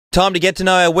Time to get to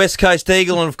know our West Coast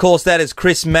Eagle, and of course that is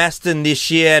Chris Masten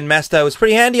this year. And Masto was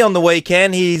pretty handy on the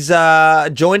weekend. He's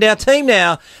joined our team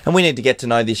now, and we need to get to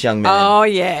know this young man. Oh,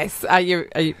 yes. Are you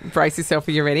brace yourself?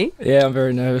 Are you ready? Yeah, I'm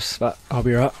very nervous, but I'll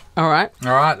be right. All right.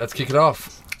 All right, let's kick it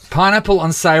off. Pineapple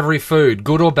on savoury food,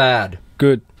 good or bad?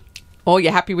 Good. Oh,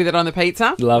 you're happy with it on the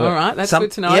pizza? Love it. All right, that's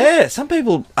good to know. Yeah, some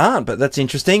people aren't, but that's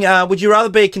interesting. Would you rather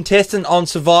be a contestant on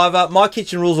Survivor? My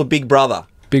Kitchen Rules or Big Brother?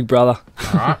 Big Brother.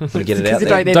 All right. Got to get it out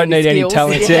there. Don't need any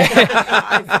talents,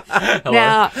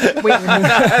 Now,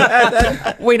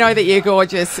 we know that your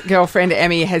gorgeous girlfriend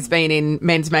Emmy has been in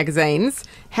men's magazines.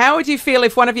 How would you feel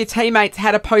if one of your teammates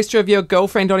had a poster of your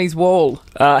girlfriend on his wall?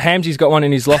 Hamsy's got one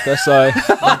in his locker, so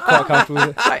I'm quite comfortable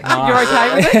with it. You're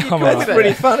okay with it? You're good with it?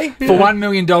 Pretty funny. For $1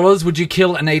 million, would you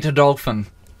kill and eat a dolphin?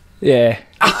 Yeah.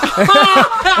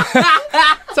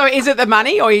 So is it the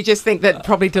money, or you just think that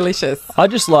probably delicious? I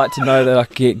just like to know that I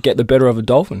can get the better of a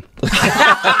dolphin.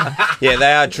 Yeah,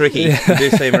 they are tricky. You do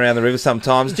see them around the river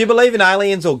sometimes. Do you believe in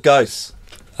aliens or ghosts?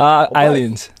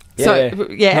 Aliens. So,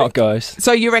 yeah. Not ghosts.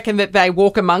 So you reckon that they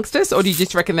walk amongst us, or do you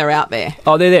just reckon they're out there?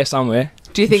 Oh, they're there somewhere.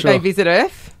 Do you think they visit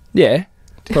Earth? Yeah,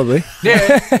 probably.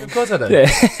 Yeah, of course I do.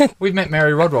 Yeah. We've met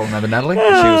Mary Rodwell, remember Natalie? She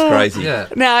was crazy. Yeah.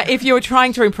 Now, if you were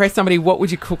trying to impress somebody, what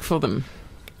would you cook for them?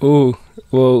 Ooh,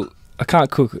 well, I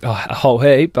can't cook a whole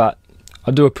heap, but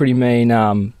I do a pretty mean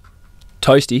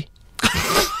toasty.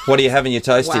 What do you have in your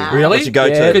toasty? Wow. Really? What's your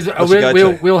go-to? Yeah. Because What's your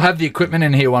go-to? we'll have the equipment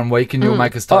in here one week and you'll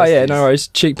make us toasties. Oh, yeah, no worries.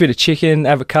 Bit of chicken,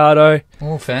 avocado,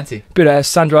 Oh, fancy. bit of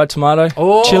sun-dried tomato,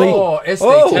 Oh, chili. SDT.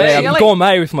 Oh, Yeah, I'm Chili?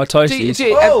 gourmet with my toasties.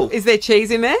 Is there cheese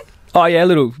in there? Oh, yeah, a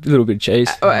little bit of cheese.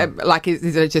 Like,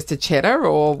 is it just a cheddar,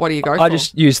 or what do you go for? I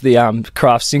just use the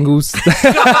craft singles.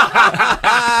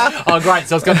 Oh, great.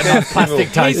 So it's got the nice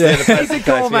plastic taste. He's a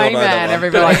gourmet man,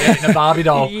 everybody. Like in a Barbie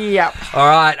doll. Yep. All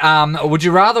right. Would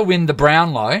you rather win the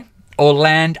Brownlow or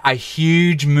land a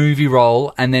huge movie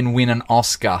role and then win an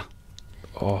Oscar?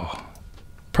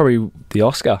 Probably the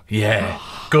Oscar. Yeah.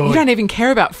 Good. You don't even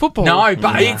care about football. No,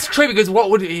 but it's true because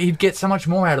he'd get so much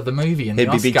more out of the movie and the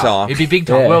It'd be Oscar. big time. It'd be big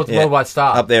time. Yeah. Worldwide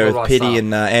star. Up there with Worldwide Pity star.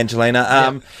 and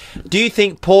Angelina. Do you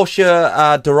think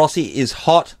Portia de Rossi is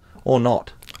hot or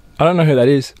not? I don't know who that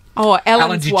is. Oh, Ellen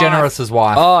Ellen's wife. DeGeneres'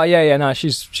 wife. Oh, yeah, no,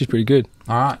 she's pretty good.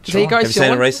 All right. There you go, Have you seen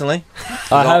Sean. her recently?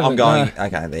 I haven't. I'm going. no.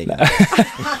 Okay, there you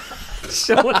go.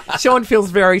 Sean feels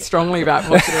very strongly about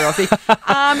Portia de Rossi.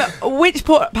 Which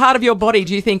part of your body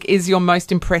do you think is your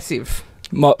most impressive?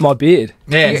 My beard.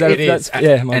 Yeah, Is that- it is. that's-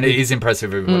 yeah, my and it beard. is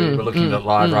impressive, everybody. We're looking at it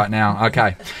live right now.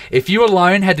 Okay. If you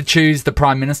alone had to choose the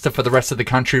Prime Minister for the rest of the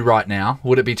country right now,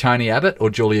 would it be Tony Abbott or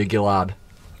Julia Gillard?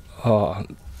 Oh,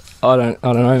 I don't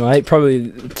know, mate. It's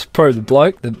probably the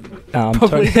bloke.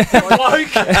 Tony.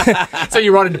 So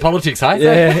you're right into politics, hey?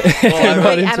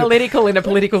 Yeah. Being analytical in a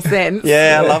political sense.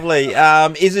 Yeah, lovely.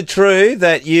 Is it true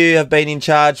that you have been in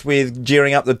charge with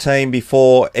gearing up the team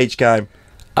before each game?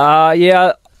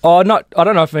 Yeah. I don't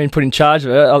know if I've been put in charge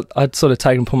of it. I'd sort of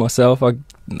take it upon myself. I'd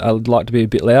like to be a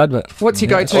bit loud, but What's your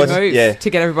go-to move to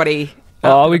get everybody?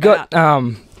 we got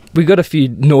a few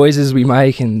noises we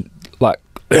make and like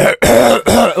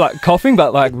like coughing,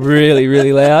 but like really,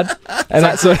 really loud, and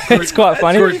it's quite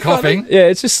funny. Group coughing. Yeah,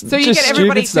 it's just So you just get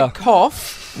everybody to stupid stuff.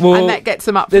 cough, Well, and that gets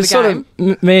them up for the There's sort game.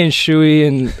 of me and Shuey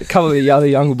and a couple of the other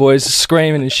younger boys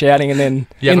screaming and shouting, and then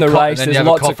You in have the a cough- race and then there's you have a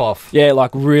lots cough of off. yeah,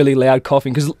 like really loud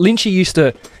coughing because Lynchy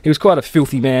he was quite a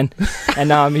filthy man,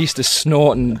 and he used to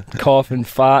snort and cough and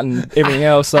fart and everything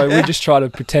else. So we just try to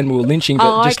pretend we were lynching,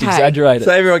 but just okay. exaggerate it.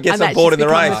 So everyone gets And on that's board in just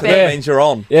the become race, a and thing. that means you're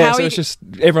on. Yeah, How so are it's just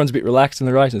everyone's a bit relaxed in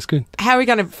the race, and it's good. How are we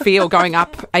going to feel going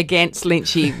up against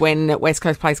Lynchy when West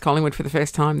Coast plays Collingwood for the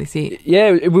first time this year?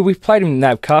 Yeah, we played him in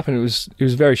NAB Cup, and it was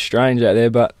very strange out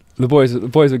there, but the boys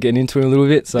were getting into it a little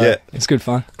bit, so it's good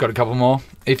fun. Got a couple more.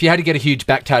 If you had to get a huge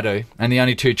back tattoo and the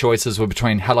only two choices were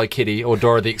between Hello Kitty or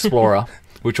Dora the Explorer,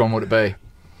 which one would it be?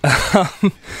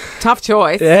 Tough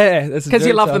choice. Yeah, that's Because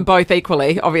you love them both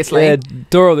equally, obviously. Yeah,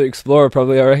 Dora the Explorer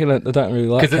probably. I reckon I don't really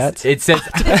like Because cats. it says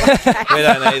We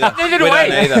don't either. neither do We we.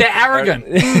 don't either. They're arrogant.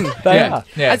 They yeah. are.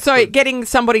 Yeah. And so getting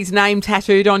somebody's name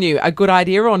tattooed on you, a good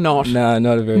idea or not? No,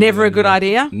 not a very. Never a good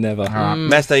idea? Never.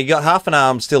 Master, you got half an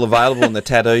arm still available in the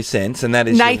tattoo sense, and that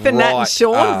is Nathan, your Nat and right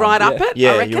Shaun, arm. right up it, I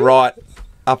Yeah, reckon? your right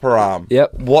upper arm.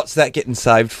 Yep. What's that getting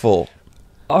saved for?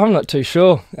 I'm not too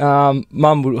sure.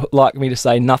 Mum would like me to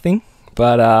say nothing,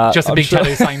 but Just a I'm big sure-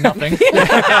 tattoo saying nothing.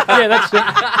 Yeah, that's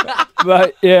true.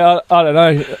 But yeah, I don't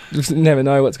know. Just never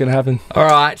know what's going to happen. All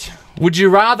right. Would you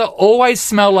rather always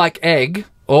smell like egg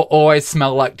or always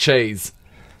smell like cheese?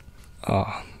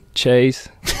 Cheese.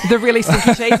 The really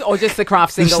stinky cheese or just the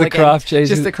craft single the again? craft cheese.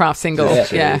 Just the craft single, Yeah.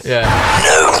 yeah.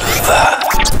 Yeah.